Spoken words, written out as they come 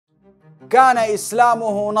كان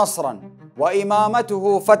إسلامه نصرا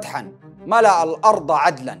وإمامته فتحا، ملأ الأرض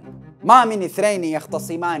عدلا، ما من اثنين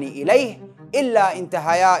يختصمان إليه إلا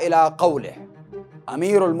انتهيا إلى قوله.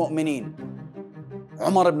 أمير المؤمنين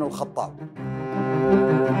عمر بن الخطاب.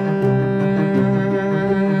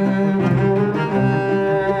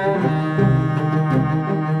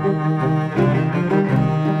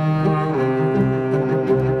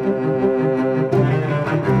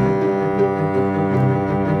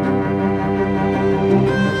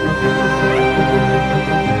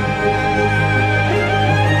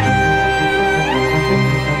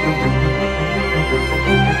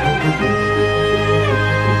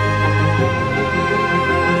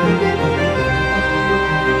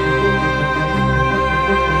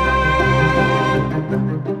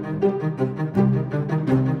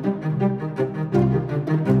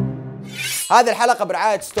 هذه الحلقة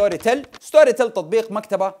برعاية ستوري تيل. ستوري تيل تطبيق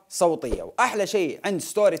مكتبة صوتية، وأحلى شيء عند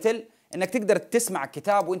ستوري تيل إنك تقدر تسمع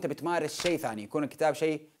كتاب وإنت بتمارس شيء ثاني، يكون الكتاب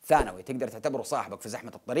شيء ثانوي تقدر تعتبره صاحبك في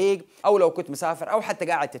زحمة الطريق، أو لو كنت مسافر أو حتى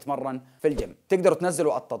قاعد تتمرن في الجيم. تقدروا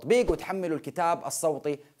تنزلوا التطبيق وتحملوا الكتاب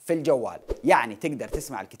الصوتي في الجوال، يعني تقدر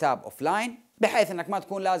تسمع الكتاب أوفلاين بحيث انك ما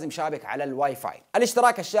تكون لازم شابك على الواي فاي.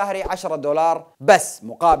 الاشتراك الشهري $10 بس،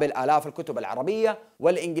 مقابل آلاف الكتب العربية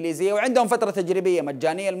والإنجليزية، وعندهم فترة تجريبية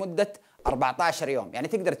مجانية لمدة 14 يوم، يعني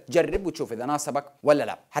تقدر تجرب وتشوف إذا ناسبك ولا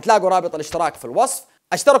لا. هتلاقوا رابط الاشتراك في الوصف.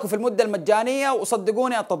 اشتركوا في المدة المجانية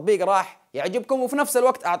وصدقوني التطبيق راح يعجبكم، وفي نفس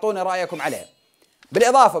الوقت أعطوني رأيكم عليه.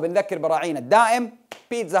 بالإضافة بنذكر براعينا الدائم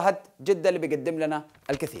بيتزا هت جدة اللي بيقدم لنا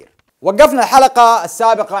الكثير. وقفنا الحلقة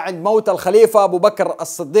السابقة عند موت الخليفة أبو بكر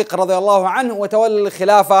الصديق رضي الله عنه وتولي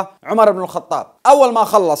الخلافة عمر بن الخطاب. أول ما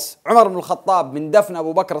خلص عمر بن الخطاب من دفن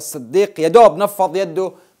أبو بكر الصديق يدوب نفض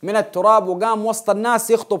يده من التراب وقام وسط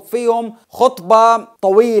الناس يخطب فيهم خطبة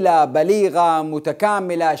طويلة بليغة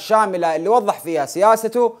متكاملة شاملة، اللي وضح فيها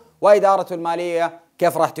سياسته وإدارته المالية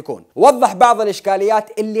كيف راح تكون. وضح بعض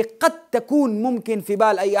الإشكاليات اللي قد تكون ممكن في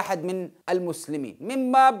بال أي أحد من المسلمين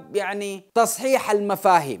من باب يعني تصحيح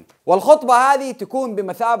المفاهيم. والخطبة هذه تكون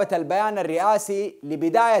بمثابة البيان الرئاسي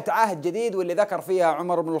لبداية عهد جديد، واللي ذكر فيها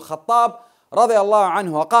عمر بن الخطاب رضي الله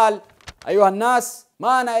عنه وقال: أيها الناس،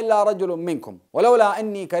 ما أنا إلا رجل منكم، ولولا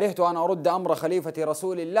أني كرهت أن أرد أمر خليفة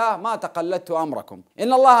رسول الله ما تقلدت أمركم.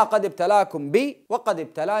 إن الله قد ابتلاكم بي وقد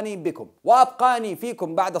ابتلاني بكم وأبقاني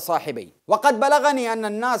فيكم بعد صاحبي، وقد بلغني أن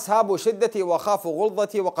الناس هابوا شدتي وخافوا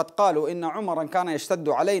غلظتي، وقد قالوا إن عمرا كان يشتد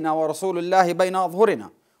علينا ورسول الله بين أظهرنا،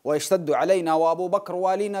 ويشتد علينا وأبو بكر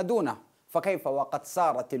والينا دونه، فكيف وقد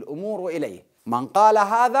سارت الأمور إليه. من قال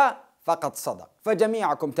هذا فقد صدق،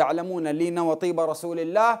 فجميعكم تعلمون لين وطيب رسول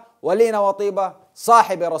الله ولين وطيب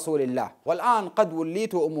صاحب رسول الله، والآن قد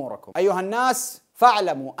وليت أموركم. أيها الناس،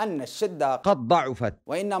 فاعلموا أن الشدة قد ضعفت،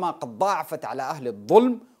 وإنما قد ضاعفت على أهل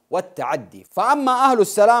الظلم والتعدي، فأما أهل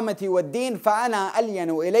السلامة والدين فأنا ألين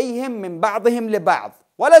إليهم من بعضهم لبعض،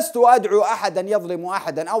 ولست أدعو أحدا يظلم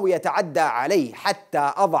أحدا أو يتعدى عليه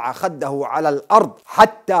حتى أضع خده على الأرض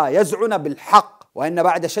حتى يزعن بالحق، وإن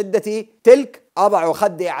بعد شدتي تلك أضع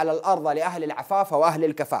خدي على الأرض لأهل العفاف وأهل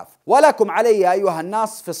الكفاف. ولكم علي أيها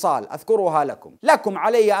الناس فصال أذكرها لكم. لكم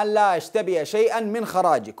علي أن لا أشتبي شيئا من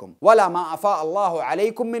خراجكم ولا ما أفاء الله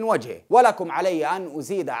عليكم من وجهه، ولكم علي أن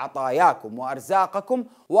أزيد عطاياكم وأرزاقكم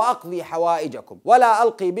وأقضي حوائجكم ولا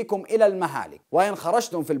ألقي بكم إلى المهالك، وإن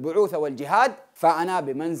خرجتم في البعوث والجهاد فأنا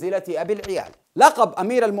بمنزلة أبي العيال. لقب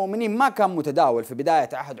أمير المؤمنين ما كان متداول في بداية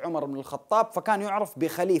عهد عمر بن الخطاب، فكان يعرف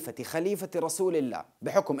خليفة رسول الله،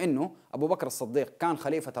 بحكم أنه أبو بكر الصديق كان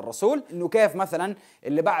خليفة الرسول. أنه كيف مثلا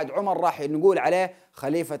اللي بعد عمر راح نقول عليه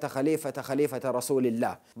خليفة رسول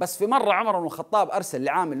الله. بس في مرة عمر بن الخطاب أرسل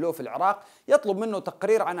لعامل له في العراق يطلب منه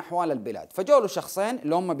تقرير عن أحوال البلاد، فجوا له شخصين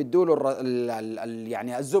اللي هم بيدوا له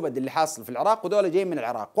يعني الزبد اللي حاصل في العراق، ودول جايين من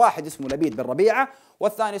العراق، واحد اسمه لبيد بن ربيعة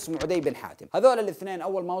والثاني اسمه عدي بن حاتم. هذول الاثنين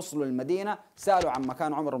أول ما وصلوا للمدينة سألوا عن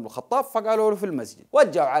مكان عمر بن الخطاب، فقالوا له في المسجد.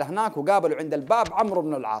 وجهوا على هناك وقابلوا عند الباب عمرو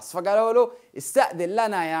بن العاص، فقالوا له: استأذن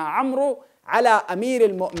لنا يا عمرو على أمير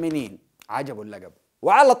المؤمنين. عجبوا اللقب،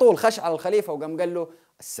 وعلى طول خش على الخليفة وقام قال له: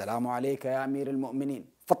 السلام عليك يا أمير المؤمنين.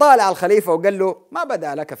 فطالع الخليفة وقال له: ما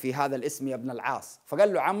بدا لك في هذا الاسم يا ابن العاص؟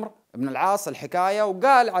 فقال له عمرو بن العاص الحكاية،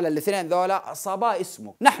 وقال على الاثنين ذولا: أصابا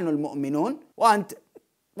اسمك، نحن المؤمنون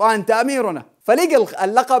وأنت أميرنا. فلقى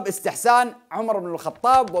اللقب استحسان عمر بن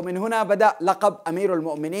الخطاب، ومن هنا بدأ لقب أمير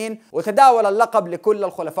المؤمنين، وتداول اللقب لكل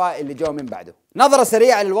الخلفاء اللي جو من بعده. نظرة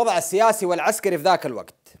سريعة للوضع السياسي والعسكري في ذاك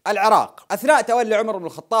الوقت. العراق أثناء تولي عمر بن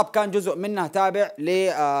الخطاب كان جزء منها تابع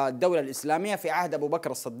للدولة الإسلامية في عهد أبو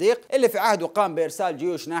بكر الصديق، اللي في عهده قام بإرسال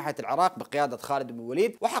جيوش ناحية العراق بقيادة خالد بن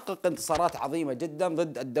الوليد، وحقق انتصارات عظيمة جدا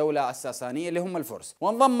ضد الدولة الساسانية اللي هم الفرس،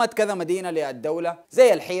 وانضمت كذا مدينة للدولة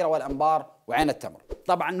زي الحيرة والأنبار وعين التمر.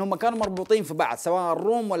 طبعا هم كانوا مربوطين في بعض، سواء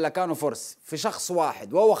الروم ولا كانوا فرس، في شخص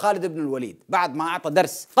واحد وهو خالد بن الوليد. بعد ما أعطى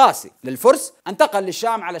درس قاسي للفرس انتقل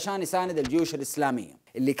للشام علشان يساند الجيوش الإسلامية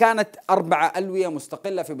اللي كانت 4 ألوية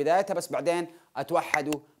مستقلة في بدايتها، بس بعدين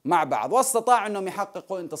اتوحدوا مع بعض، واستطاعوا انهم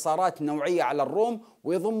يحققوا انتصارات نوعية على الروم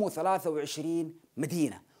ويضموا 23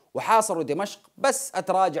 مدينة، وحاصروا دمشق، بس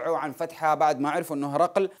اتراجعوا عن فتحها بعد ما عرفوا انه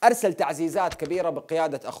هرقل ارسل تعزيزات كبيرة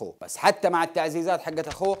بقيادة اخوه. بس حتى مع التعزيزات حقت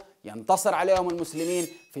اخوه ينتصر عليهم المسلمين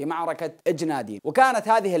في معركة اجنادين، وكانت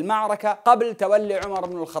هذه المعركة قبل تولي عمر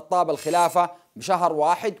بن الخطاب الخلافة بشهر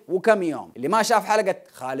واحد وكم يوم. اللي ما شاف حلقة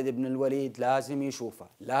خالد بن الوليد لازم يشوفها،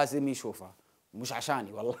 لازم يشوفها، مش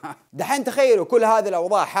عشاني والله. دحين تخيلوا كل هذه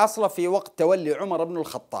الأوضاع حاصلة في وقت تولي عمر بن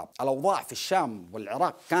الخطاب. الأوضاع في الشام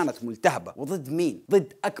والعراق كانت ملتهبة، وضد مين؟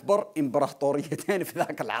 ضد أكبر إمبراطوريتين في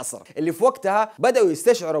ذاك العصر، اللي في وقتها بدأوا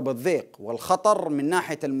يستشعروا بالضيق والخطر من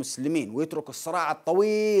ناحية المسلمين، ويتركوا الصراع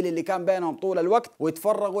الطويل اللي كان بينهم طول الوقت،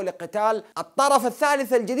 ويتفرغوا لقتال الطرف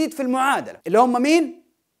الثالث الجديد في المعادلة، اللي هم مين؟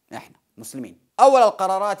 إحنا مسلمين. أول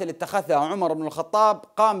القرارات اللي اتخذها عمر بن الخطاب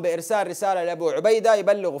قام بإرسال رسالة لأبو عبيدة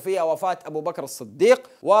يبلغ فيها وفاة أبو بكر الصديق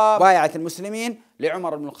وبايعة المسلمين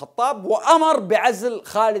لعمر بن الخطاب، وأمر بعزل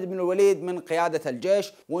خالد بن الوليد من قيادة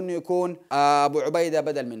الجيش، وأنه يكون أبو عبيدة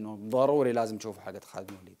بدل منه. ضروري لازم تشوفوا حلقة خالد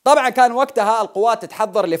بن الوليد. طبعا كان وقتها القوات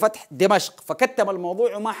تتحضر لفتح دمشق، فكتم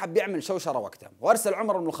الموضوع وما حب يعمل شوشرة وقتها، وأرسل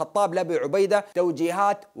عمر بن الخطاب لأبو عبيدة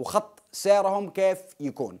توجيهات وخط سيرهم كيف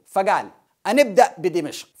يكون. فقال: أنبدأ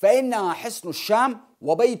بدمشق فإنها حصن الشام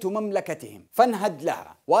وبيت مملكتهم، فانهد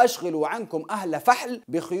لها، وأشغلوا عنكم أهل فحل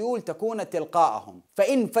بخيول تكون تلقاءهم،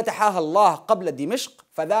 فإن فتحها الله قبل دمشق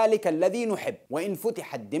فذلك الذي نحب، وإن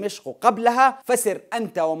فتحت دمشق قبلها فسر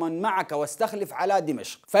أنت ومن معك واستخلف على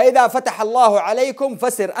دمشق، فإذا فتح الله عليكم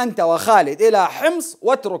فسر أنت وخالد إلى حمص،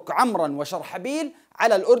 واترك عمرا وشرحبيل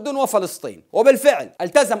على الأردن وفلسطين. وبالفعل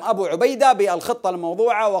التزم أبو عبيدة بالخطة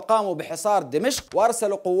الموضوعة، وقاموا بحصار دمشق،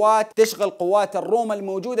 وأرسلوا قوات تشغل قوات الروم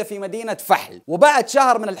الموجودة في مدينة فحل، وبعد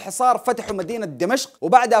شهر من الحصار فتحوا مدينة دمشق،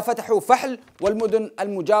 وبعدها فتحوا فحل والمدن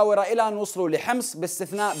المجاورة إلى أن وصلوا لحمص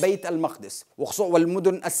باستثناء بيت المقدس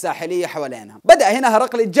والمدن الساحلية حوالينها. بدأ هنا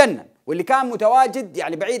هرقل يتجنن، واللي كان متواجد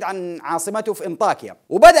يعني بعيد عن عاصمته في انطاكيا،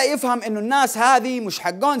 وبدأ يفهم انه الناس هذه مش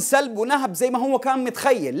حقون سلب ونهب زي ما هو كان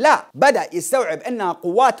متخيل، لا، بدأ يستوعب انها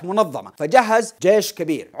قوات منظمة، فجهز جيش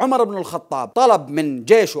كبير. عمر بن الخطاب طلب من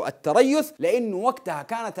جيشه التريث، لانه وقتها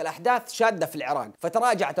كانت الاحداث شادة في العراق،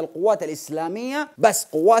 فتراجعت القوات الاسلامية، بس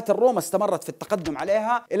قوات الروم استمرت في التقدم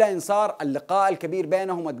عليها الى ان صار اللقاء الكبير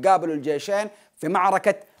بينهم، وتقابلوا الجيشين في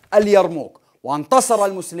معركة اليرموك، وانتصر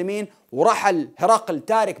المسلمين. ورحل هرقل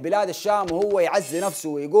تارك بلاد الشام وهو يعزي نفسه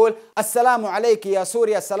ويقول: السلام عليك يا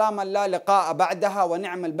سوريا سلاما لا لقاء بعدها،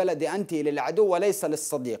 ونعم البلد أنت للعدو وليس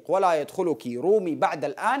للصديق، ولا يدخلك رومي بعد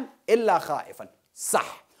الآن إلا خائفا.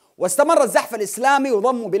 صح. واستمر الزحف الإسلامي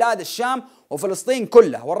وضموا بلاد الشام وفلسطين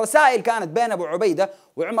كلها، والرسائل كانت بين أبو عبيدة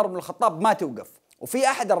وعمر بن الخطاب ما توقف. وفي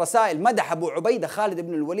أحد الرسائل مدح أبو عبيدة خالد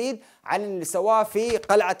بن الوليد عن اللي سواه في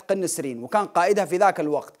قلعة قنسرين، وكان قائدها في ذاك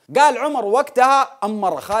الوقت. قال عمر وقتها: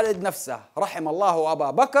 أمر خالد نفسه، رحم الله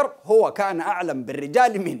أبا بكر، هو كان أعلم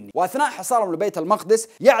بالرجال مني. وأثناء حصارهم لبيت المقدس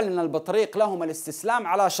يعلن البطريق لهم الاستسلام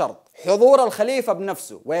على شرط حضور الخليفة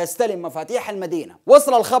بنفسه ويستلم مفاتيح المدينة.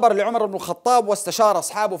 وصل الخبر لعمر بن الخطاب واستشار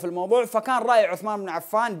أصحابه في الموضوع، فكان رأي عثمان بن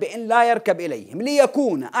عفان بأن لا يركب إليهم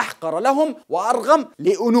ليكون أحقر لهم وأرغم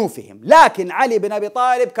لأنوفهم، لكن علي بن أبي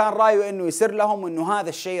طالب كان رأيه أنه يسر لهم، أنه هذا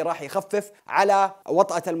الشيء راح يخفف على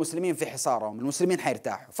وطأة المسلمين في حصارهم، المسلمين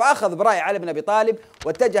حيرتاحوا. فأخذ برأي علي بن أبي طالب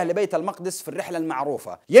واتجه لبيت المقدس في الرحلة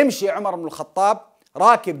المعروفة. يمشي عمر بن الخطاب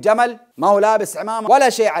راكب جمل، ما هو لابس عمامة ولا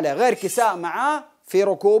شيء عليه غير كساء معاه في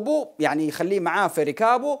ركوبه، يعني يخليه معاه في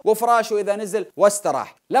ركابه، وفراشه إذا نزل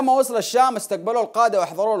واستراح. لما وصل الشام استقبلوا القادة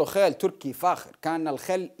واحضروا له خيل تركي فاخر، كان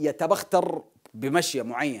الخيل يتبختر بمشية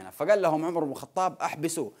معينة. فقال لهم عمر بن الخطاب: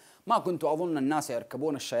 أحبسوه، ما كنت أظن الناس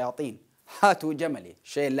يركبون الشياطين، هاتوا جملي.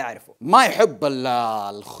 الشيء اللي أعرفه ما يحب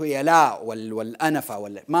الخيلاء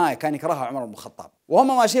والأنفة ما كان يكرهها عمر بن الخطاب.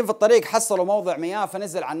 وهم ماشيين في الطريق حصلوا موضع مياه،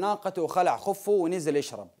 فنزل عن ناقته وخلع خفه ونزل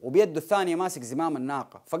يشرب، وبيده الثانية ماسك زمام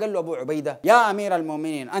الناقة. فقال له أبو عبيدة: يا أمير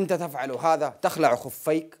المؤمنين، أنت تفعل هذا؟ تخلع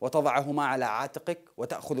خفيك وتضعهما على عاتقك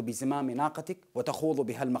وتأخذ بزمام ناقتك وتخوض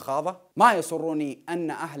بها المخاضة؟ ما يسرني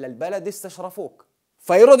أن أهل البلد استشرفوك،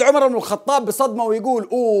 فيرد عمر بن الخطاب بصدمة ويقول: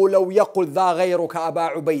 لو يقل ذا غيرك أبا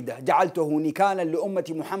عبيدة جعلته نكالا لأمة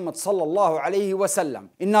محمد صلى الله عليه وسلم،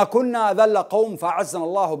 إنا كنا أذل قوم فأعزنا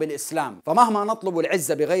الله بالإسلام، فمهما نطلب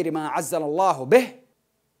العزة بغير ما أعزنا الله به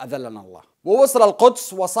أذلنا الله. ووصل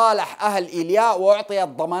القدس وصالح أهل إيلياء وأعطيت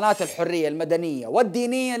ضمانات الحرية المدنية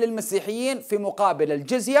والدينية للمسيحيين في مقابل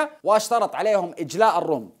الجزية، واشترط عليهم إجلاء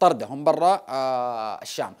الروم، طردهم برا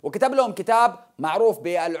الشام، وكتب لهم كتاب معروف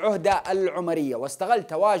بالعهدة العمرية، واستغل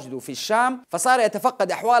تواجده في الشام فصار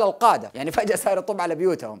يتفقد أحوال القادة، يعني فجأة صار يطب على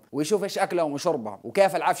بيوتهم ويشوف إيش أكلهم وشربهم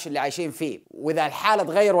وكيف العفش اللي عايشين فيه وإذا الحالة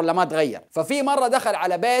تغير ولا ما تغير. ففي مرة دخل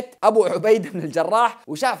على بيت أبو عبيدة بن الجراح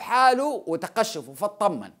وشاف حاله وتقشف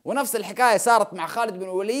فاطمن، ونفس الحكاية صارت مع خالد بن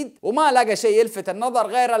الوليد وما لقى شيء يلفت النظر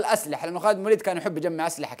غير الأسلحة، لأنه خالد بن الوليد كان يحب يجمع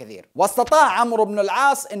أسلحة كثير. واستطاع عمرو بن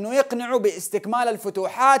العاص أنه يقنعه باستكمال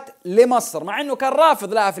الفتوحات لمصر مع أنه كان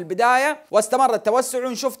رافض لها في البداية، واستمر التوسع.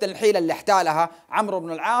 وشفت الحيلة اللي احتالها عمرو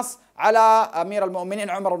بن العاص على أمير المؤمنين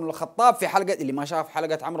عمر بن الخطاب في حلقة، اللي ما شاف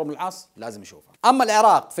حلقة عمرو بن العاص لازم يشوفها. أما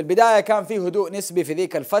العراق في البداية كان فيه هدوء نسبي في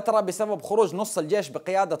ذيك الفترة بسبب خروج نص الجيش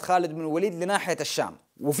بقيادة خالد بن الوليد لناحية الشام،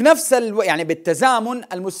 وفي نفس يعني بالتزامن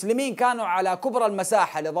المسلمين كانوا على كبر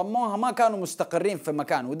المساحة اللي ضموها ما كانوا مستقرين في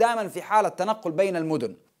مكان، ودائما في حالة تنقل بين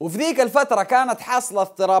المدن. وفي ذيك الفترة كانت حاصلة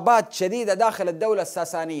اضطرابات شديدة داخل الدولة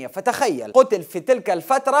الساسانية، فتخيل قتل في تلك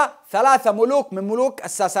الفترة 3 ملوك من ملوك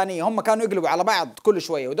الساسانية، هم كانوا يقلبوا على بعض كل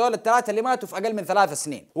شوية، ودول ال3 اللي ماتوا في أقل من 3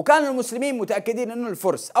 سنين. وكانوا المسلمين متأكدين أنه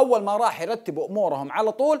الفرس أول ما راح يرتبوا أمورهم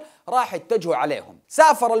على طول راح يتجهوا عليهم.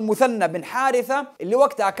 سافر المثنى بن حارثة اللي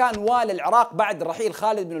وقتها كان والي العراق بعد رحيل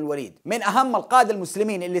خالد بن الوليد، من أهم القادة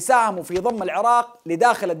المسلمين اللي ساهموا في ضم العراق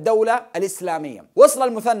لداخل الدولة الإسلامية. وصل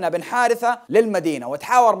المثنى بن حارثة للمدينة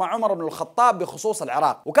وتحاور مع عمر بن الخطاب بخصوص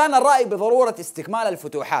العراق، وكان الرأي بضرورة استكمال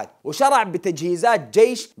الفتوحات، وشرع بتجهيزات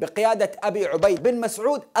جيش بقيادة أبي عبيد بن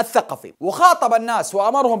مسعود الثقفي، وخاطب الناس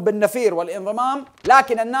وأمرهم بالنفير والانضمام،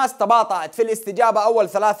 لكن الناس تباطأت في الاستجابة أول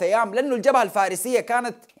 3 أيام، لأنه الجبهة الفارسية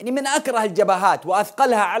كانت يعني من أكره الجبهات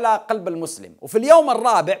وأثقلها على قلب المسلم. وفي اليوم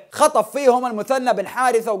الرابع خطب فيهم المثنى بن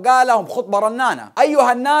حارثة وقال لهم خطبة رنانة: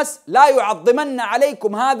 أيها الناس، لا يعظمن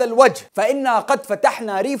عليكم هذا الوجه، فإنا قد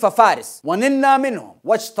فتحنا ريف فارس ونلنا منهم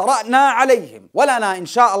واشترأنا عليهم، ولنا إن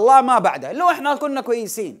شاء الله ما بعده. لو إحنا كنا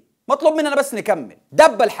كويسين، مطلوب مننا بس نكمل.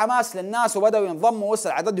 دب الحماس للناس وبدأوا ينضموا، وصل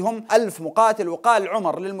عددهم 1000 مقاتل. وقال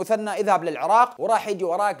عمر للمثنى: اذهب للعراق وراح يجي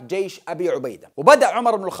وراك جيش أبي عبيدة. وبدأ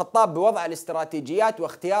عمر بن الخطاب بوضع الاستراتيجيات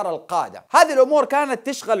واختيار القادة. هذه الأمور كانت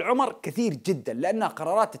تشغل عمر كثير جدا، لأنها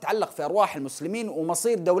قرارات تتعلق في أرواح المسلمين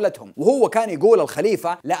ومصير دولتهم. وهو كان يقول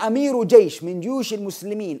الخليفة: لأمير جيش من جيوش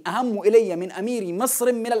المسلمين أهم إلي من أمير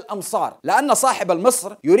مصر من الأمصار، لأن صاحب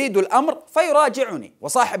المصر يريد الأمر فيراجعني،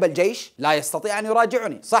 وصاحب الجيش لا يستطيع أن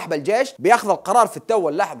يراجعني. صاحب الجيش بياخذ القرار في التو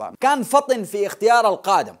اللحظة. كان فطن في اختيار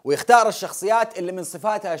القادة، ويختار الشخصيات اللي من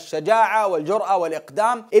صفاتها الشجاعة والجرأة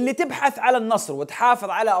والإقدام، اللي تبحث على النصر وتحافظ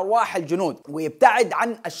على أرواح الجنود، ويبتعد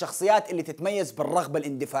عن الشخصيات اللي تتميز بالرغبة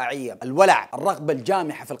الاندفاعية، الولع، الرغبة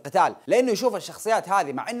الجامحة في القتال، لأنه يشوف الشخصيات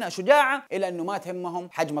هذه مع أنها شجاعة إلا أنه ما تهمهم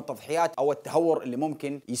حجم التضحيات أو التهور اللي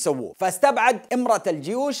ممكن يسووه. فاستبعد إمرة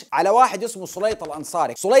الجيوش على واحد اسمه سليط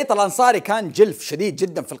الأنصاري. سليط الأنصاري كان جلف شديد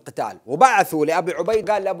جدا في القتال، وبعثوا لأبي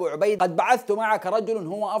عبيد، قال لأبو عبيد: قد بعثت معك رجل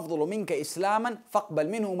هو أفضل منك إسلاما فاقبل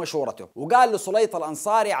منه مشورته. وقال لسليط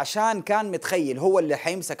الأنصاري عشان كان متخيل هو اللي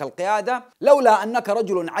حيمسك القيادة: لولا أنك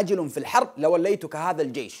رجل عجل في الحرب لوليتك هذا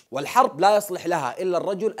الجيش، والحرب لا يصلح لها إلا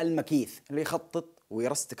الرجل المكيث اللي يخطط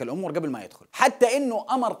ويرستك الأمور قبل ما يدخل. حتى إنه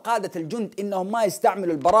أمر قادة الجند إنهم ما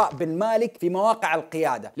يستعملوا البراء بن مالك في مواقع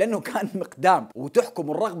القيادة، لأنه كان مقدام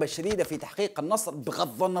وتحكم الرغبة الشديدة في تحقيق النصر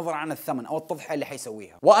بغض النظر عن الثمن أو التضحية اللي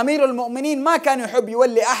حيسويها. وأمير المؤمنين ما كان يحب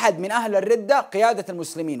يولي أحد من أهل الردة قيادة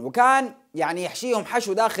المسلمين، وكان يعني يحشيهم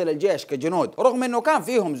حشو داخل الجيش كجنود، رغم انه كان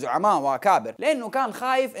فيهم زعماء واكابر، لانه كان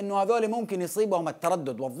خايف انه هذول ممكن يصيبهم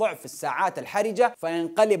التردد والضعف في الساعات الحرجه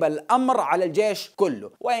فينقلب الامر على الجيش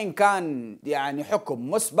كله. وان كان يعني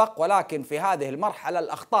حكم مسبق، ولكن في هذه المرحله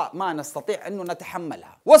الاخطاء ما نستطيع انه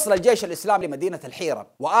نتحملها. وصل الجيش الاسلامي لمدينه الحيره،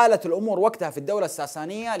 وآلت الامور وقتها في الدوله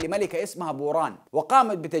الساسانيه لملكه اسمها بوران،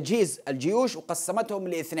 وقامت بتجهيز الجيوش وقسمتهم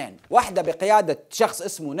لاثنين: واحده بقياده شخص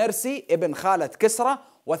اسمه نرسي ابن خالة كسرى،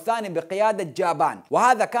 والثاني بقيادة جابان.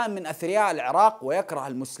 وهذا كان من أثرياء العراق ويكره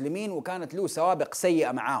المسلمين، وكانت له سوابق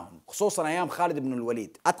سيئة معاهم خصوصا أيام خالد بن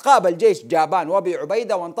الوليد. أتقابل جيش جابان وأبي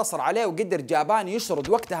عبيدة وانتصر عليه، وقدر جابان يشرد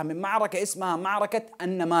وقتها من معركة اسمها معركة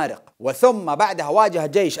النمارق. وثم بعدها واجه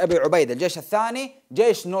جيش أبي عبيدة الجيش الثاني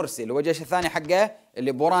جيش نرسي اللي هو الجيش الثاني حقه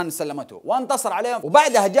اللي بوران سلمته، وانتصر عليهم.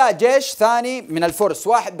 وبعدها جاء جيش ثاني من الفرس،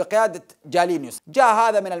 واحد بقيادة جالينيوس. جاء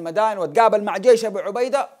هذا من المدائن وتقابل مع جيش أبي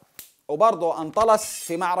عبيدة وبرضه انطلس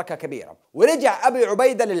في معركة كبيرة، ورجع أبي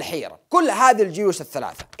عبيدة للحيرة. كل هذه الجيوش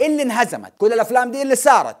الثلاثة اللي انهزمت، كل الأفلام دي اللي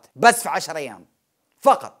سارت بس في 10 أيام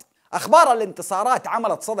فقط. أخبار الانتصارات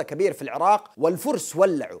عملت صدى كبير في العراق، والفرس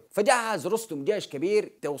ولعوا، فجهز رستم جيش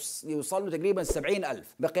كبير يوصل له تقريبا 70,000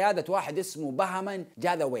 بقيادة واحد اسمه بهمن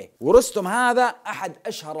جاذويه. ورستم هذا أحد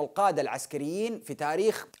أشهر القادة العسكريين في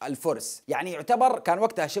تاريخ الفرس، يعني يعتبر كان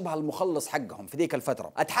وقتها شبه المخلص حقهم في ذيك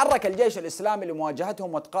الفترة. اتحرك الجيش الإسلامي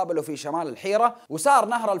لمواجهتهم وتقابلوا في شمال الحيرة، وصار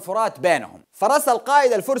نهر الفرات بينهم. فرسل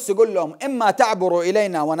قائد الفرس يقول لهم إما تعبروا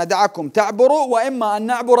إلينا وندعكم تعبروا، وإما أن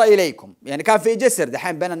نعبر إليكم، يعني كان في جسر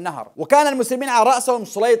دحين بين النهر. وكان المسلمين على رأسهم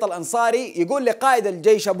سليط الأنصاري يقول لقائد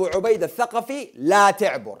الجيش أبو عبيدة الثقفي لا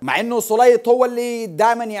تعبر، مع أنه سليط هو اللي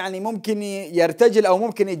دائما يعني ممكن يرتجل أو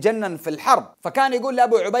ممكن يتجنن في الحرب، فكان يقول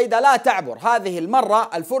لأبو عبيدة لا تعبر، هذه المرة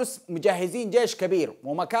الفرس مجهزين جيش كبير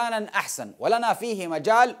ومكانا أحسن، ولنا فيه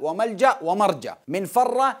مجال وملجأ ومرجع من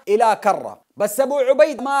فرة إلى كرة. بس أبو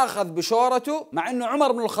عبيدة ما أخذ بشورته، مع أنه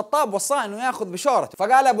عمر بن الخطاب وصاه أنه يأخذ بشورته،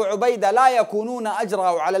 فقال أبو عبيدة لا يكونون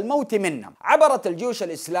أجرأوا على الموت منا. عبرت الجيوش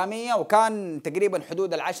الإسلامية وكان تقريبا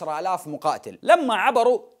حدود 10,000 مقاتل. لما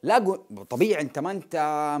عبروا لاقوا، طبيعي أنت ما أنت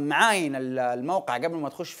معاين الموقع قبل ما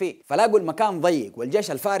تخش فيه، فلاقوا المكان ضيق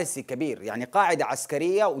والجيش الفارسي كبير، يعني قاعدة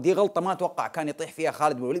عسكرية، ودي غلطة ما أتوقع كان يطيح فيها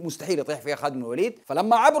خالد بن الوليد، مستحيل يطيح فيها خالد بن الوليد.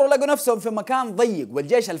 فلما عبروا لقوا نفسهم في مكان ضيق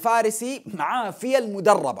والجيش الفارسي معاه فيل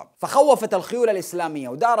مدربة، فخوفت الخيول الإسلامية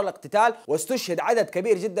ودار الاقتتال، واستشهد عدد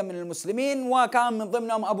كبير جدا من المسلمين، وكان من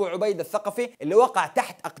ضمنهم أبو عبيدة الثقفي اللي وقع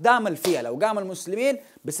تحت أقدام الفيلة، وقام المسلمين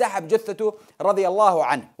بسحب جثته رضي الله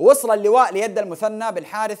عنه. ووصل اللواء ليد المثنى بن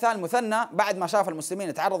حارثة. المثنى بعد ما شاف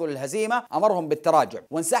المسلمين تعرضوا للهزيمة أمرهم بالتراجع،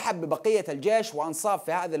 وانسحب ببقية الجيش وانصاب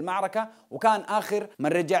في هذه المعركة، وكان آخر من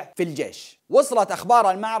رجع في الجيش. وصلت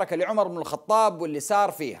أخبار المعركة لعمر بن الخطاب واللي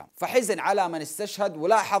صار فيها، فحزن على من استشهد،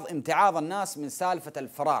 ولاحظ امتعاض الناس من سالفة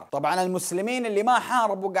الفرار. طبعا المسلمين اللي ما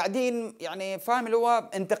حاربوا قاعدين يعني فاهم اللي هو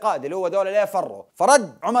انتقاد، اللي هو دول ليه فروا.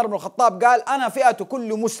 فرد عمر بن الخطاب قال أنا فئة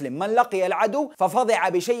كل مسلم من لقي العدو ففضع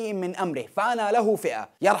بشيء من أمره فأنا له فئة،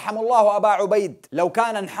 يرحم الله أبا عبيد لو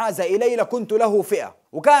كان انحاز إلي لكنت له فئة.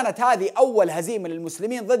 وكانت هذه أول هزيمة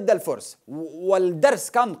للمسلمين ضد الفرس، والدرس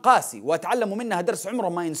كان قاسي وتعلموا منها درس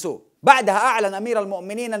عمرهم ما ينسوه. بعدها أعلن أمير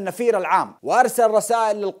المؤمنين النفير العام، وأرسل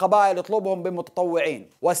رسائل للقبائل يطلبهم بمتطوعين،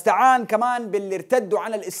 واستعان كمان باللي ارتدوا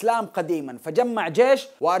عن الإسلام قديما، فجمع جيش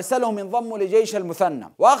وأرسلهم ينضموا لجيش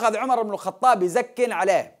المثنى. وأخذ عمر بن الخطاب يزكن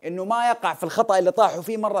عليه إنه ما يقع في الخطأ اللي طاحوا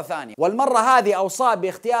فيه مرة ثانية، والمرة هذه أوصاه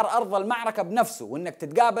باختيار أرض المعركة بنفسه، وإنك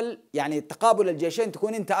تتقابل يعني تقابل الجيشين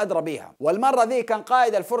تكون أنت أدرى بيها. والمرة ذي كان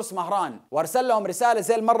قائد الفرس مهران، وأرسل لهم رسالة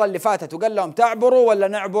زي المرة اللي فاتت وقال لهم تعبروا ولا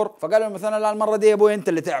نعبر، فقالوا المثنى لا المرة دي يا أبوي أنت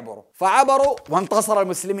اللي تعبروا، فعبروا وانتصر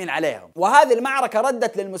المسلمين عليهم. وهذه المعركة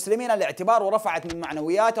ردت للمسلمين الاعتبار ورفعت من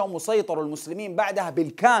معنوياتهم، وسيطروا المسلمين بعدها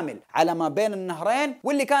بالكامل على ما بين النهرين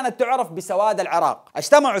واللي كانت تعرف بسواد العراق.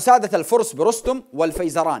 اجتمعوا سادة الفرس برستم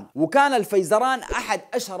والفيزران، وكان الفيزران أحد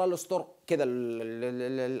أشهر الأسطر كذا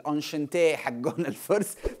الانشنتي حقون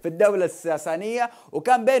الفرس في الدولة الساسانية،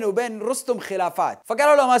 وكان بينه وبين رستم خلافات.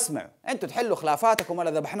 فقالوا لهم اسمعوا انتوا تحلوا خلافاتكم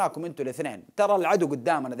ولا ذبحناكم انتوا الاثنين، ترى العدو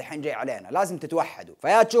قدامنا دحين جاي علينا، لازم تتوحدوا،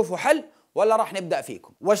 فيا تشوفوا حل ولا راح نبدأ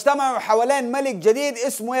فيكم. واجتمعوا حوالين ملك جديد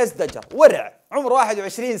اسمه يزدجر، ورع عمره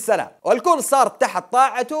 21 سنة، والكل صار تحت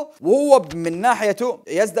طاعته. وهو من ناحيته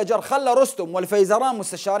يزدجر خلى رستم والفيزران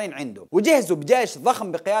مستشارين عنده، وجهزوا بجيش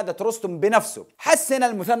ضخم بقيادة رستم بنفسه. حسن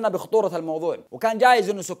المثنى بخطورة الموضوع، وكان جايز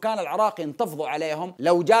انه سكان العراق ينتفضوا عليهم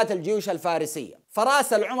لو جات الجيوش الفارسية.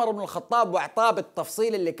 فراسل عمر بن الخطاب واعطاه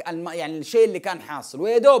بالتفصيل اللي يعني الشيء اللي كان حاصل،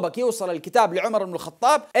 ويا دوبك يوصل الكتاب لعمر بن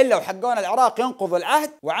الخطاب الا وحقون العراق ينقضوا العهد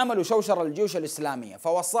وعملوا شوشره الجيوش الاسلاميه.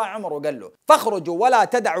 فوصاه عمر وقال له فاخرجوا ولا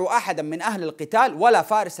تدعوا احدا من اهل القتال ولا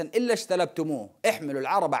فارسا الا اجتلبتموه، احملوا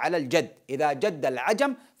العرب على الجد، اذا جد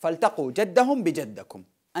العجم فالتقوا جدهم بجدكم.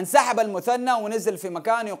 انسحب المثنى ونزل في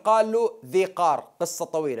مكان يقال له ذي قار، قصة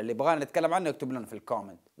طويلة اللي بغانا نتكلم عنه يكتب لنا في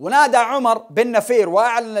الكومنت. ونادى عمر بالنفير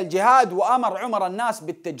واعلن الجهاد، وامر عمر الناس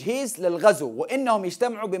بالتجهيز للغزو، وانهم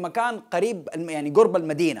يجتمعوا بمكان قريب يعني قرب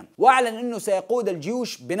المدينة، واعلن انه سيقود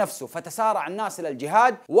الجيوش بنفسه. فتسارع الناس الى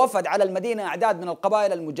الجهاد، ووفد على المدينة اعداد من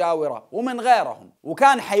القبائل المجاورة ومن غيرهم،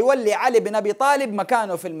 وكان حيولي علي بن ابي طالب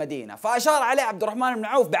مكانه في المدينة. فاشار عليه عبد الرحمن بن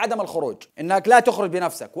عوف بعدم الخروج، انك لا تخرج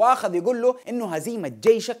بنفسك، واخذ يقول له انه هزيمة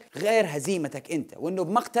جيشك غير هزيمتك انت، وانه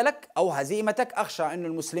بمقتلك او هزيمتك اخشى انه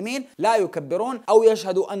المسلمين لا يكبرون او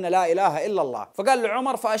يشهدوا أن لا إله إلا الله. فقال له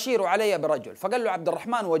عمر فأشيروا علي برجل. فقال له عبد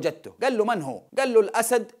الرحمن وجدته. قال له من هو؟ قال له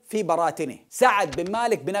الأسد في براتنه، سعد بن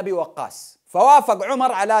مالك بن أبي وقاص. فوافق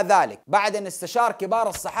عمر على ذلك بعد أن استشار كبار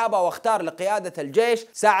الصحابة واختار لقيادة الجيش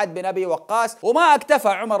سعد بن أبي وقاص. وما اكتفى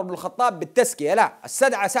عمر بن الخطاب بالتزكية، لا،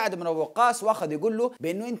 استدعى سعد بن أبي وقاص وأخذ يقول له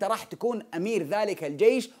بأنه أنت راح تكون أمير ذلك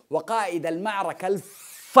الجيش وقائد المعركة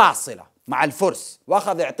الفاصلة مع الفرس.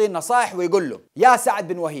 واخذ يعطيه نصائح ويقول له يا سعد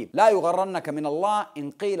بن وهيب لا يغرنك من الله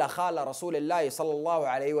إن قيل خال رسول الله صلى الله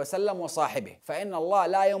عليه وسلم وصاحبه، فإن الله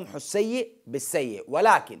لا يمحو السيء بالسيء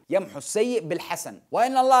ولكن يمحو السيء بالحسن،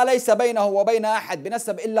 وإن الله ليس بينه وبين أحد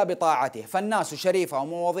بنسب إلا بطاعته، فالناس شريفة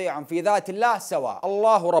ومواضيع في ذات الله سواء،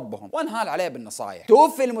 الله ربهم. وانهال عليه بالنصائح.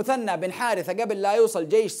 توفي المثنى بن حارثة قبل لا يوصل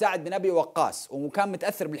جيش سعد بن أبي وقاص، وكان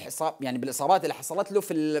متأثر بالإصابات اللي حصلت له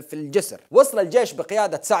في الجسر. وصل الجيش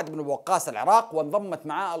بقيادة سعد بن وقاص العراق وانضمت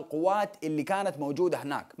معاه القوات اللي كانت موجودة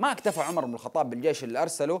هناك. ما اكتفى عمر بن الخطاب بالجيش اللي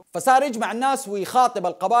أرسله، فصار يجمع الناس ويخاطب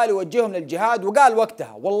القبائل ويوجههم للجهاد. وقال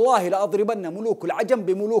وقتها والله لأضربن ملوك العجم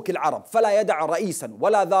بملوك العرب فلا يدع رئيسا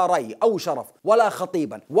ولا ذا رأي أو شرف ولا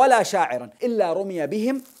خطيبا ولا شاعرا إلا رمي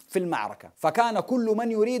بهم في المعركة. فكان كل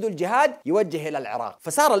من يريد الجهاد يوجه إلى العراق.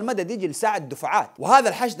 فصار المدد يجي لسعد دفعات. وهذا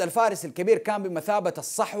الحشد الفارسي الكبير كان بمثابة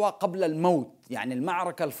الصحوة قبل الموت، يعني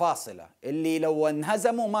المعركة الفاصلة اللي لو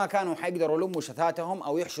انهزموا ما كانوا حيقدروا يلموا شتاتهم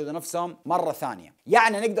أو يحشدوا نفسهم مرة ثانية.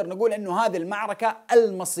 يعني نقدر نقول أنه هذه المعركة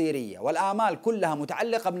المصيرية والآمال كلها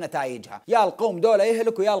متعلقة بنتائجها، يا القوم دول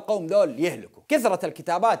يهلكوا يا القوم دول يهلكوا. كثرة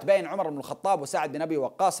الكتابات بين عمر بن الخطاب وسعد بن أبي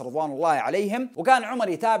وقاص رضوان الله عليهم، وكان عمر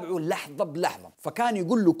يتابعه لحظة بلحظة، فكان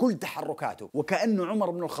يقول له كل تحركاته وكأنه عمر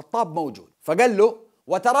بن الخطاب موجود. فقال له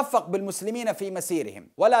وترفق بالمسلمين في مسيرهم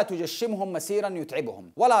ولا تجشمهم مسيرا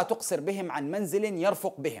يتعبهم ولا تقصر بهم عن منزل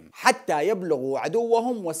يرفق بهم حتى يبلغوا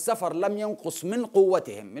عدوهم والسفر لم ينقص من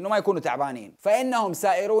قوتهم، انه ما يكونوا تعبانين، فإنهم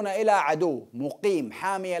سائرون إلى عدو مقيم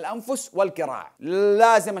حامي الأنفس والكراع.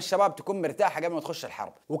 لازم الشباب تكون مرتاحة قبل ما تخش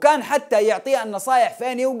الحرب. وكان حتى يعطيه النصائح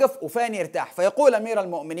فين يوقف وفين يرتاح. فيقول أمير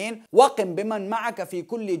المؤمنين وقم بمن معك في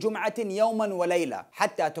كل جمعة يوما وليلة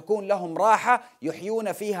حتى تكون لهم راحة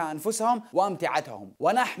يحيون فيها أنفسهم وأمتعتهم،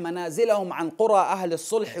 ونح منازلهم عن قرى أهل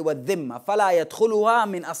الصلح والذمة فلا يدخلها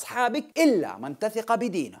من أصحابك إلا من تثق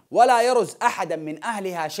بدينه، ولا يرز أحدا من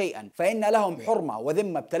أهلها شيئا فإن لهم حرمة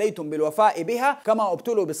وذمة ابتليتم بالوفاء بها كما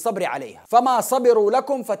ابتلوا بالصبر عليها، فما صبروا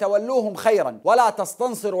لكم فتولوهم خيرا ولا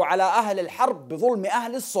تستنصروا على أهل الحرب بظلم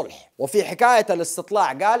أهل الصلح. وفي حكاية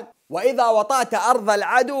الاستطلاع قال وإذا وطأت أرض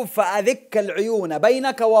العدو فأذك العيون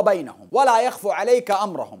بينك وبينهم ولا يخفو عليك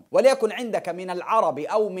أمرهم، وليكن عندك من العرب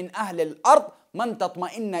أو من أهل الأرض من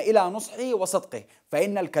تطمئن إلى نصحه وصدقه،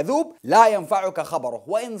 فإن الكذوب لا ينفعك خبره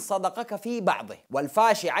وإن صدقك في بعضه،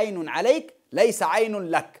 والفاشي عين عليك ليس عين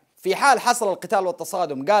لك. في حال حصل القتال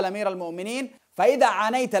والتصادم قال أمير المؤمنين فإذا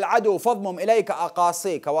عانيت العدو فاضمم إليك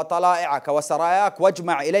أقاصيك وطلائعك وسراياك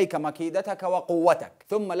واجمع إليك مكيدتك وقوتك،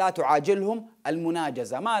 ثم لا تعاجلهم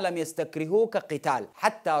المناجزة ما لم يستكرهوك قتال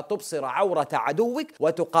حتى تبصر عورة عدوك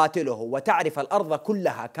وتقاتله وتعرف الأرض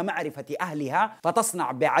كلها كمعرفة أهلها،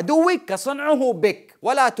 فتصنع بعدوك كصنعه بك،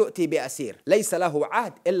 ولا تؤتي بأسير ليس له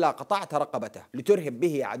عهد إلا قطعت رقبته لترهب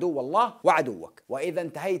به عدو الله وعدوك. وإذا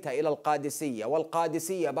انتهيت إلى القادسية،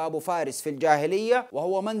 والقادسية باب فارس في الجاهلية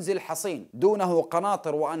وهو منزل حصين دونه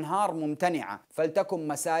قناطر وأنهار ممتنعة، فلتكن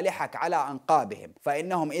مسالحك على أنقابهم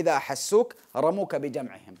فإنهم إذا حسوك رموك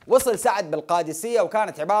بجمعهم. وصل سعد بالقادسية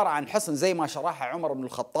وكانت عبارة عن حصن زي ما شرحها عمر بن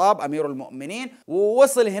الخطاب أمير المؤمنين،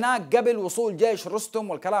 ووصل هناك قبل وصول جيش رستم،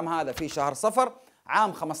 والكلام هذا في شهر صفر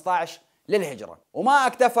عام 15 للهجرة. وما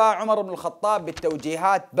اكتفى عمر بن الخطاب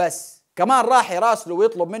بالتوجيهات بس، كمان راح يراسله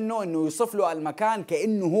ويطلب منه انه يوصف له المكان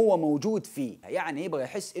كأنه هو موجود فيه، يعني يبغى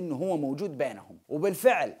يحس انه هو موجود بينهم.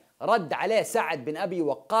 وبالفعل رد عليه سعد بن أبي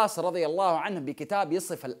وقاص رضي الله عنه بكتاب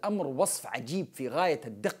يصف الأمر وصف عجيب في غاية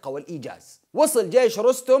الدقة والإيجاز. وصل جيش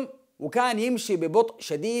رستم وكان يمشي ببطء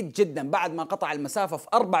شديد جدا بعد ما قطع المسافة في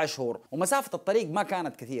 4 شهور، ومسافة الطريق ما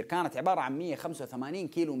كانت كثير، كانت عبارة عن 185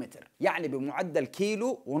 كيلو متر، يعني بمعدل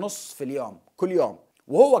كيلو ونص في اليوم كل يوم.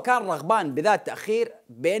 وهو كان رغبان بذات تأخير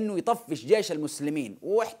بأنه يطفش جيش المسلمين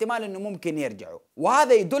واحتمال أنه ممكن يرجعوا،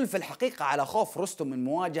 وهذا يدل في الحقيقة على خوف رستم من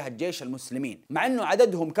مواجهة جيش المسلمين، مع أنه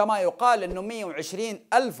عددهم كما يقال أنه 120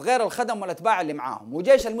 ألف غير الخدم والأتباع اللي معاهم،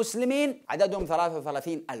 وجيش المسلمين عددهم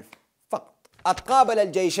 33 ألف فقط. أتقابل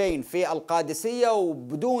الجيشين في القادسية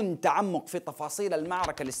وبدون تعمق في تفاصيل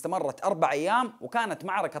المعركة اللي استمرت 4 أيام، وكانت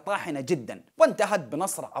معركة طاحنة جدا وانتهت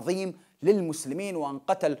بنصر عظيم للمسلمين، وأن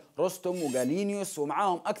قتل رستم وغالينيوس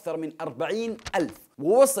ومعاهم أكثر من 40 ألف،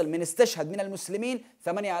 ووصل من استشهد من المسلمين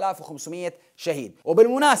 8500 شهيد.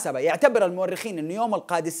 وبالمناسبة يعتبر المؤرخين أن يوم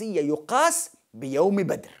القادسية يقاس بيوم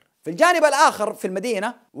بدر، في الجانب الآخر في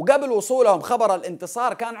المدينة وقبل وصولهم خبر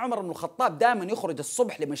الانتصار كان عمر بن الخطاب دائما يخرج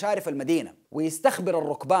الصبح لمشارف المدينة ويستخبر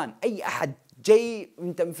الركبان، أي أحد جاي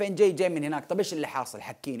أنت من فين جاي من هناك، طب إيش اللي حاصل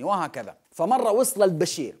حكيني، وهكذا. فمرة وصل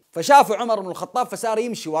البشير فشافه عمر بن الخطاب فصار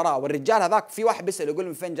يمشي وراه، والرجال هذاك في واحد بيسأل يقول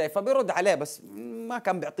من فين جاي، فبيرد عليه بس ما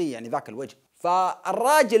كان بيعطيه يعني ذاك الوجه.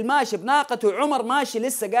 فالراجل ماشي بناقته، عمر ماشي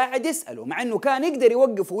لسه قاعد يسأله، مع انه كان يقدر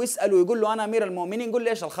يوقف ويسأله ويقول له انا امير المؤمنين يقول لي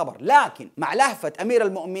ايش الخبر، لكن مع لهفة امير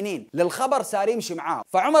المؤمنين للخبر صار يمشي معاه.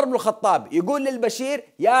 فعمر بن الخطاب يقول للبشير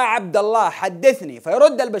يا عبد الله حدثني،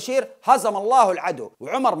 فيرد البشير هزم الله العدو،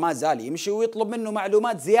 وعمر ما زال يمشي ويطلب منه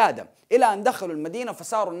معلومات زيادة الى ان دخلوا المدينة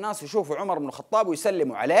فصاروا الناس يشوفوا عمر بن الخطاب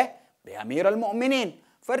ويسلموا عليه بأمير المؤمنين.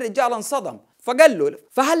 فالرجال انصدم فقال له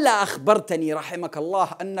فهلا أخبرتني رحمك الله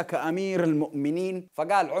أنك أمير المؤمنين؟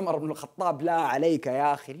 فقال عمر بن الخطاب لا عليك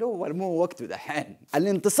يا أخي، هو مو وقته دحين.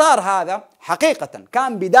 الانتصار هذا حقيقة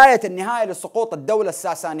كان بداية النهاية لسقوط الدولة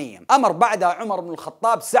الساسانية. أمر بعدها عمر بن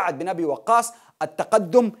الخطاب سعد بن أبي وقاص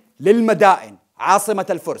التقدم للمدائن عاصمة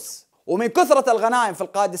الفرس، ومن كثرة الغنائم في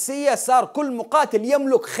القادسية صار كل مقاتل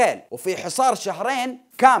يملك خيل، وفي حصار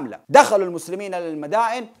شهرين كاملة دخلوا المسلمين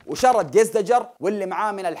للمدائن وشرد يزدجر واللي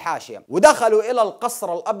معاه من الحاشية، ودخلوا إلى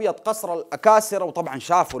القصر الأبيض قصر الأكاسرة، وطبعا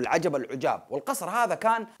شافوا العجب العجاب. والقصر هذا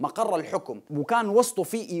كان مقر الحكم، وكان وسطه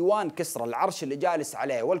في إيوان كسرى العرش اللي جالس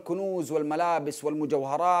عليه، والكنوز والملابس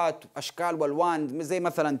والمجوهرات أشكال والوان زي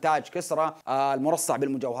مثلا تاج كسرى المرصع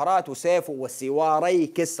بالمجوهرات وسيفه وسواري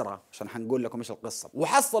كسرى، عشان حنقول لكم إيش القصة.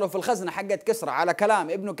 وحصلوا في الخزنة حقت كسرى على كلام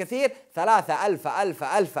ابن كثير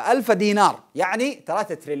 3000 دينار، يعني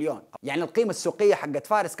 3 تريليون، يعني القيمة السوقية حقت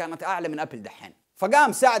فارس كانت أعلى من أبل دحين.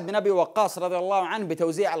 فقام سعد بن أبي وقاص رضي الله عنه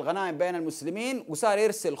بتوزيع الغنائم بين المسلمين، وصار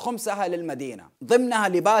يرسل خمسها للمدينة ضمنها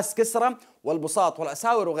لباس كسرى والبساط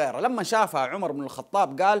والأساور وغيرها. لما شافها عمر بن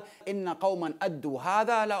الخطاب قال إن قوما أدوا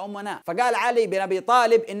هذا لأمناء. فقال علي بن أبي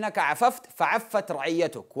طالب إنك عففت فعفت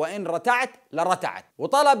رعيتك، وإن رتعت لرتعت.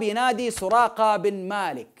 وطلب ينادي سراقا بن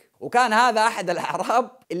مالك، وكان هذا أحد الأعراب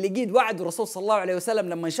اللي قيد وعد الرسول صلى الله عليه وسلم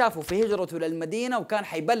لما شافه في هجرته للمدينة، وكان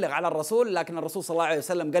حيبلغ على الرسول، لكن الرسول صلى الله عليه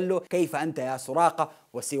وسلم قال له كيف أنت يا سراقة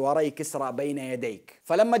وسواري كسرى بين يديك.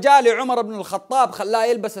 فلما جاء لعمر بن الخطاب خلاه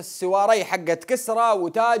يلبس السواري حقت كسرى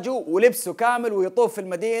وتاجه ولبسه كامل ويطوف في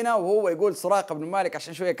المدينة، وهو يقول سراقة بن مالك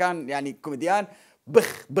عشان شوية كان يعني كوميديان،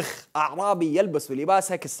 بخ بخ أعرابي يلبس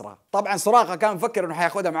لباسها كسرى. طبعا سراقة كان مفكر انه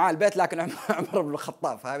حياخذها معاه البيت، لكن عمر بن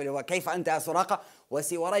الخطاب فاهم اللي هو كيف انت يا سراقة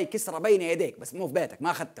وسواري كسرى بين يديك، بس مو في بيتك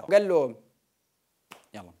ما اخذته. قال له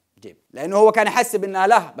يلا جيب، لانه هو كان يحسب انها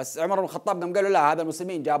له، بس عمر بن الخطاب قام قال له لا هذا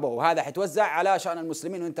المسلمين جابوه وهذا حيتوزع على شأن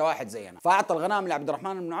المسلمين وانت واحد زينا. فاعطى الغنائم لعبد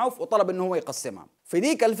الرحمن بن عوف وطلب انه هو يقسمها. في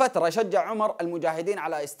ذيك الفترة شجع عمر المجاهدين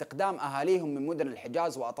على استقدام أهاليهم من مدن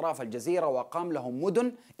الحجاز وأطراف الجزيرة، وأقام لهم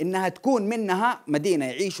مدن إنها تكون منها مدينة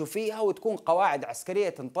يعيشوا فيها وتكون قواعد عسكرية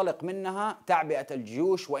تنطلق منها تعبئة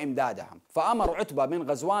الجيوش وإمدادها. فأمر عتبة بن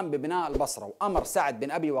غزوان ببناء البصرة، وأمر سعد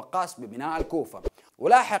بن أبي وقاص ببناء الكوفة،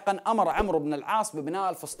 ولاحقا أمر عمرو بن العاص ببناء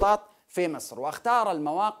الفسطاط في مصر. واختار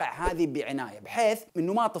المواقع هذه بعناية بحيث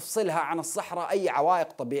انه ما تفصلها عن الصحراء اي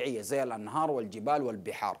عوائق طبيعية زي الانهار والجبال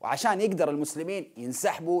والبحار، وعشان يقدر المسلمين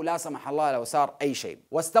ينسحبوا لا سمح الله لو صار اي شيء.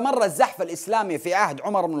 واستمر الزحف الاسلامي في عهد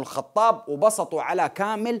عمر بن الخطاب، وبسطوا على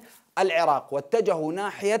كامل العراق واتجهوا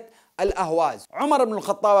ناحية الأهواز. عمر بن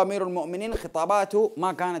الخطاب أمير المؤمنين خطاباته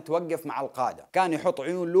ما كانت توقف مع القادة، كان يحط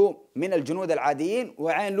عيون له من الجنود العاديين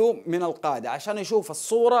وعين له من القادة عشان يشوف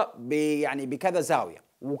الصورة يعني بكذا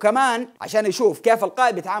زاوية، وكمان عشان يشوف كيف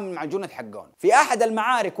القائد بيتعامل مع الجنود حقهم. في أحد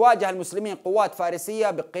المعارك واجه المسلمين قوات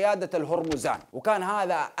فارسية بقيادة الهرمزان، وكان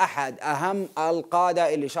هذا أحد أهم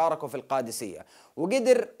القادة اللي شاركوا في القادسية،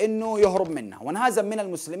 وقدر انه يهرب منها وانهزم من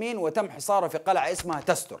المسلمين وتم حصاره في قلعة اسمها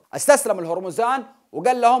تستر. استسلم الهرمزان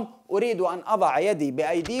وقال لهم اريد ان اضع يدي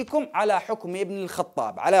بايديكم على حكم ابن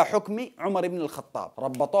الخطاب، على حكم عمر بن الخطاب.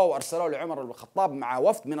 ربطوه وارسلوه لعمر بن الخطاب مع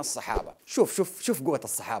وفد من الصحابة. شوف قوة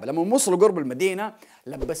الصحابة، لما وصلوا قرب المدينة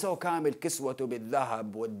لبسوه كامل كسوته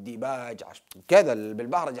بالذهب والديباج كذا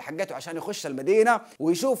بالبهرجة حقته عشان يخش المدينة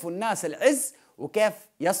ويشوفوا الناس العز وكيف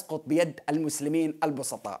يسقط بيد المسلمين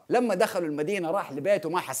البسطاء. لما دخلوا المدينة راح لبيته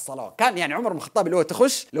ما حصلوه، كان يعني عمر بن الخطاب اللي هو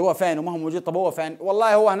تخش اللي هو فين وما هو موجود، طب هو فين؟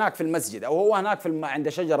 والله هو هناك في المسجد او هو هناك عند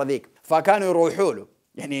الشجرة ذيك. فكانوا يروحوا له،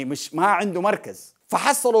 يعني مش ما عنده مركز.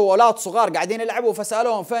 فحصلوا اولاد صغار قاعدين يلعبوا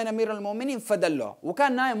فسالوهم فين امير المؤمنين فدلوه،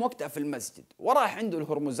 وكان نايم وقتها في المسجد وراح عنده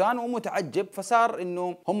الهرمزان ومتعجب، فصار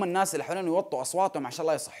انه هم الناس اللي حوالين يوطوا اصواتهم عشان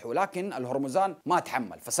الله يصحوا، لكن الهرمزان ما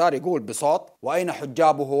تحمل فصار يقول بصوت واين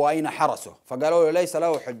حجابه واين حرسه؟ فقالوا له ليس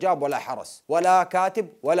له حجاب ولا حرس ولا كاتب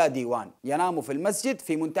ولا ديوان، ينام في المسجد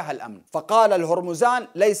في منتهى الامن. فقال الهرمزان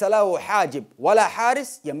ليس له حاجب ولا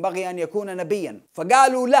حارس، ينبغي ان يكون نبيا.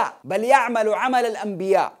 فقالوا لا بل يعمل عمل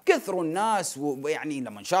الانبياء. كثروا الناس ويعني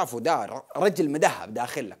لما شافوا ده رجل مدهب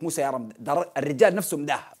داخل لك مو سياره، الرجال نفسه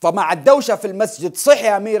مدهب. فمع الدوشه في المسجد صحي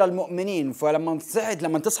امير المؤمنين، فلما صحيت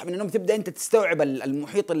لما تصحى من النوم تبدا انت تستوعب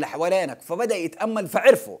المحيط اللي حوالينك، فبدا يتامل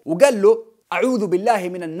فعرفه وقال له اعوذ بالله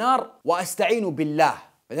من النار واستعين بالله.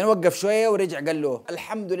 بعدين وقف شويه ورجع قال له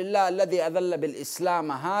الحمد لله الذي اذل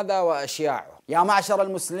بالاسلام هذا واشياعه. يا معشر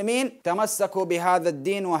المسلمين تمسكوا بهذا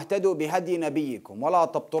الدين واهتدوا بهدي نبيكم ولا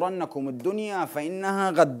تبطرنكم الدنيا فانها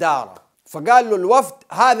غداره. فقال له الوفد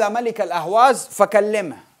هذا ملك الاهواز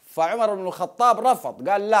فكلمه. فعمر بن الخطاب رفض،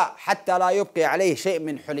 قال لا حتى لا يبقي عليه شيء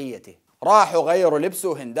من حليته. راحوا غيروا لبسه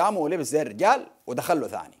وهندامه ولبس زي الرجال ودخلوا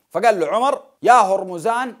ثاني. فقال له عمر يا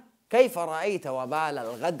هرمزان كيف رأيت وبال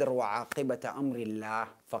الغدر وعاقبة أمر الله؟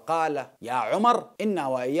 فقال يا عمر إنا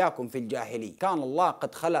وإياكم في الجاهلية كان الله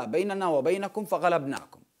قد خلا بيننا وبينكم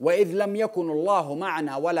فغلبناكم، وإذ لم يكن الله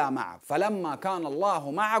معنا ولا معكم فلما كان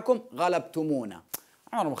الله معكم غلبتمونا.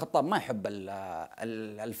 عمر بن الخطاب ما يحب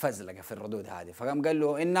الفزلقة في الردود هذه، فقام قال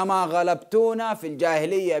له إنما غلبتونا في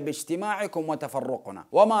الجاهلية باجتماعكم وتفرقنا،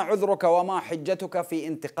 وما عذرك وما حجتك في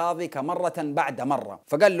انتقاضك مرة بعد مرة.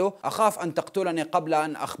 فقال له أخاف أن تقتلني قبل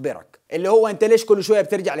أن أخبرك، اللي هو أنت ليش كل شوية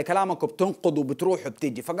بترجع لكلامك وبتنقض وبتروح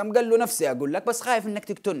وبتيجي؟ فقام قال له نفسي أقول لك بس خايف إنك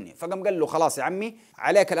تقتلني. فقام قال له خلاص يا عمي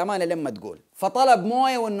عليك الأمانة لما تقول. فطلب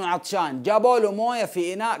موية وإنه عطشان، جابوا له موية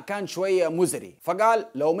في إناء كان شوية مزري، فقال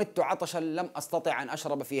لو مت عطشا لم أستطع أن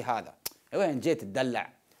أشرب في هذا. وين جيت تدلع؟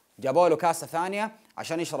 جابوا له كاسة ثانية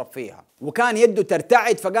عشان يشرب فيها، وكان يده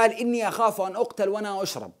ترتعد فقال إني أخاف أن أقتل وأنا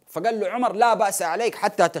أشرب. فقال له عمر لا بأس عليك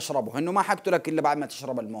حتى تشربه، إنه ما حقتلك إلا بعد ما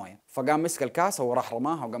تشرب الموية. فقام مسك الكاسة وراح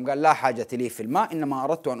رماها وقام قال لا حاجة لي في الماء إنما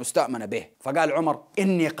أردت أن أستأمن به. فقال عمر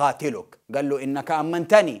إني قاتلك. قال له إنك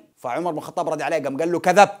أمنتني. فعمر بن الخطاب رد عليه قام قال له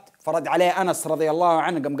كذبت. فرد عليه أنس رضي الله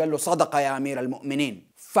عنه قام قال له صدق يا أمير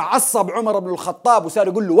المؤمنين. فعصب عمر بن الخطاب وصار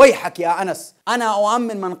يقول له ويحك يا أنس أنا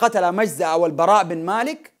أؤمن من قتل مجزأ والبراء بن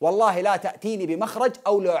مالك والله لا تأتيني بمخرج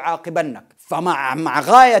أو لأعاقبنك. فمع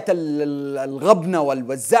غاية الغبنة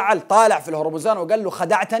والزعل طالع في الهرمزان وقال له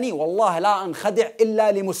خدعتني والله لا أنخدع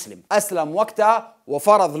إلا لمسلم. أسلم وقتها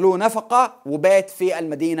وفرض له نفقة وبيت في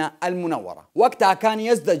المدينة المنورة. وقتها كان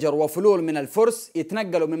يزدجر وفلول من الفرس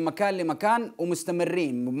يتنقلوا من مكان لمكان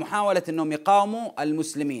ومستمرين بمحاولة أنهم يقاوموا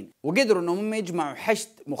المسلمين، وقدروا أنهم يجمعوا حشد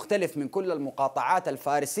مختلف من كل المقاطعات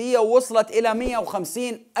الفارسية ووصلت إلى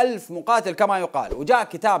 150 ألف مقاتل كما يقال. وجاء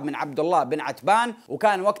كتاب من عبد الله بن عتبان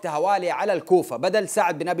وكان وقتها والي على الكوفة بدل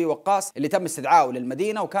سعد بن أبي وقاص اللي تم استدعائه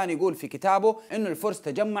للمدينة، وكان يقول في كتابه إنه الفرس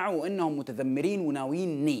تجمعوا وإنهم متذمرين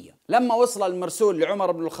وناويين نية. لما وصل المرسول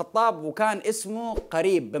لعمر بن الخطاب وكان اسمه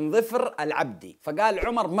قريب بن ظفر العبدي، فقال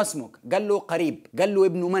عمر ما اسمك؟ قال له قريب. قال له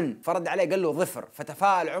ابن من؟ فرد عليه قال له ظفر.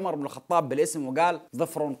 فتفاءل عمر بن الخطاب بالاسم وقال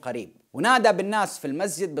ظفر قريب. ونادى بالناس في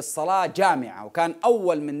المسجد بالصلاة جامعة، وكان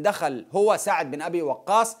أول من دخل هو سعد بن أبي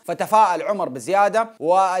وقاص. فتفاءل عمر بزيادة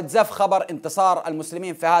وأتزف خبر انتصار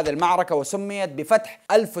المسلمين في هذه المعركة، وسميت بفتح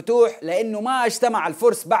الفتوح لأنه ما اجتمع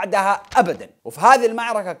الفرس بعدها أبدا. وفي هذه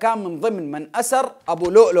المعركة كان من ضمن من أسر أبو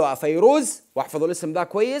لؤلؤة فيروز، واحفظوا الاسم ذا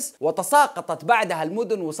كويس، وتساقطت بعدها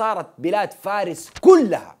المدن وصارت بلاد فارس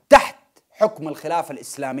كلها تحت حكم الخلافة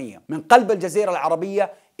الإسلامية، من قلب الجزيرة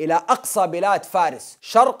العربية إلى أقصى بلاد فارس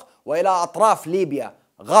شرق، وإلى اطراف ليبيا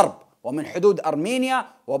غرب، ومن حدود ارمينيا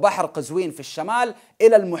وبحر قزوين في الشمال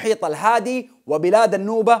إلى المحيط الهادي وبلاد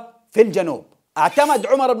النوبة في الجنوب. اعتمد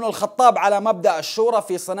عمر بن الخطاب على مبدأ الشورى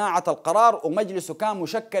في صناعة القرار، ومجلسه كان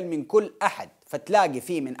مشكل من كل أحد، فتلاقي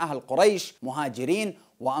فيه من أهل قريش مهاجرين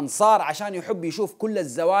وأنصار عشان يحب يشوف كل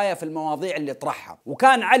الزوايا في المواضيع اللي طرحها.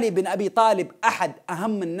 وكان علي بن أبي طالب أحد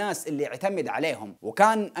أهم الناس اللي يعتمد عليهم،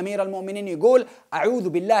 وكان أمير المؤمنين يقول أعوذ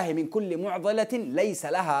بالله من كل معضلة ليس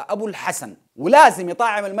لها أبو الحسن. ولازم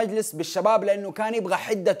يطعم المجلس بالشباب لأنه كان يبغى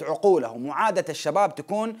حدة عقولهم، وعادة الشباب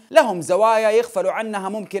تكون لهم زوايا يغفلوا عنها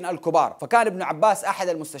ممكن الكبار. فكان ابن عباس أحد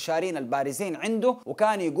المستشارين البارزين عنده،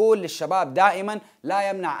 وكان يقول للشباب دائما لا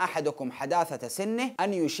يمنع أحدكم حداثة سنه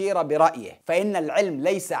أن يشير برأيه، فإن العلم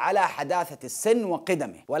ليس على حداثة السن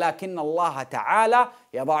وقدمه، ولكن الله تعالى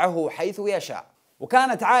يضعه حيث يشاء.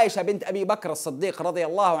 وكانت عائشة بنت أبي بكر الصديق رضي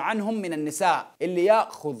الله عنهم من النساء اللي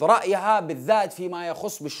يأخذ رأيها بالذات فيما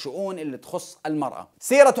يخص بالشؤون اللي تخص المرأة.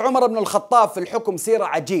 سيرة عمر بن الخطاب في الحكم سيرة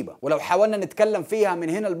عجيبة، ولو حاولنا نتكلم فيها من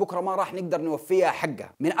هنا لبكرة ما راح نقدر نوفيها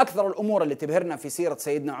حقها. من أكثر الأمور اللي تبهرنا في سيرة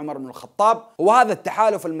سيدنا عمر بن الخطاب هو هذا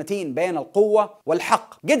التحالف المتين بين القوة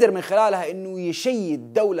والحق، قدر من خلالها أنه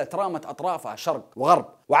يشيد دولة رامت أطرافها شرق وغرب،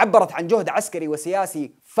 وعبرت عن جهد عسكري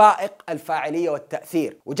وسياسي فائق الفاعلية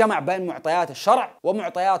والتأثير، وجمع بين معطيات الشرع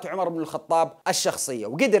ومعطيات عمر بن الخطاب الشخصية،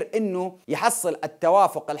 وقدر أنه يحصل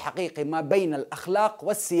التوافق الحقيقي ما بين الأخلاق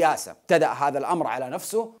والسياسة. ابتدأ هذا الأمر على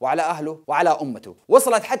نفسه وعلى أهله وعلى أمته،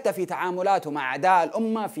 وصلت حتى في تعاملاته مع أعداء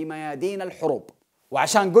الأمة في ميادين الحروب.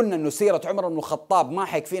 وعشان قلنا أنه سيرة عمر بن الخطاب ما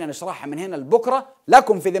حيكفينا نشرحها من هنا لبكرة،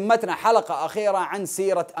 لكم في ذمتنا حلقة أخيرة عن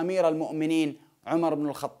سيرة أمير المؤمنين عمر بن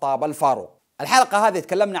الخطاب الفاروق. الحلقة هذه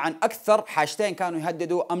تكلمنا عن أكثر حاجتين كانوا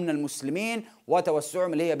يهددوا أمن المسلمين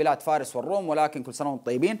وتوسعهم، اللي هي بلاد فارس والروم، ولكن كل سنة وانتم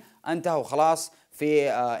طيبين انتهوا خلاص في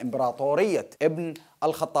إمبراطورية ابن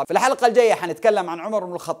الخطاب. في الحلقة الجاية حنتكلم عن عمر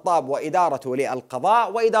بن الخطاب وإدارته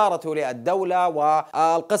للقضاء وإدارته للدولة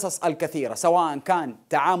والقصص الكثيرة، سواء كان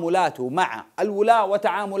تعاملاته مع الولاة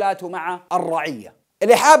وتعاملاته مع الرعية.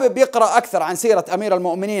 اللي حابب يقرأ أكثر عن سيرة أمير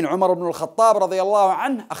المؤمنين عمر بن الخطاب رضي الله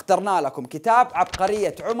عنه، اخترنا لكم كتاب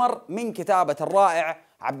عبقرية عمر من كتابة الرائع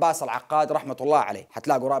عباس العقاد رحمة الله عليه.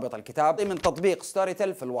 حتلاقوا رابط الكتاب من تطبيق ستوري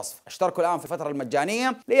تل في الوصف. اشتركوا الآن في الفترة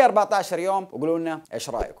المجانية ل 14 يوم وقولوا لنا إيش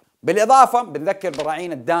رأيكم. بالإضافة بنذكر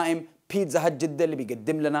براعينا الدائم بيتزا هت جدة اللي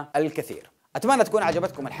بيقدم لنا الكثير. أتمنى تكون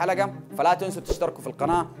عجبتكم الحلقة، فلا تنسوا تشتركوا في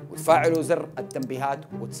القناة وتفعلوا زر التنبيهات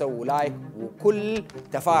وتسووا لايك، وكل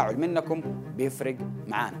تفاعل منكم بيفرق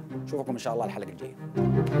معانا. نشوفكم إن شاء الله الحلقة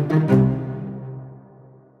الجاية.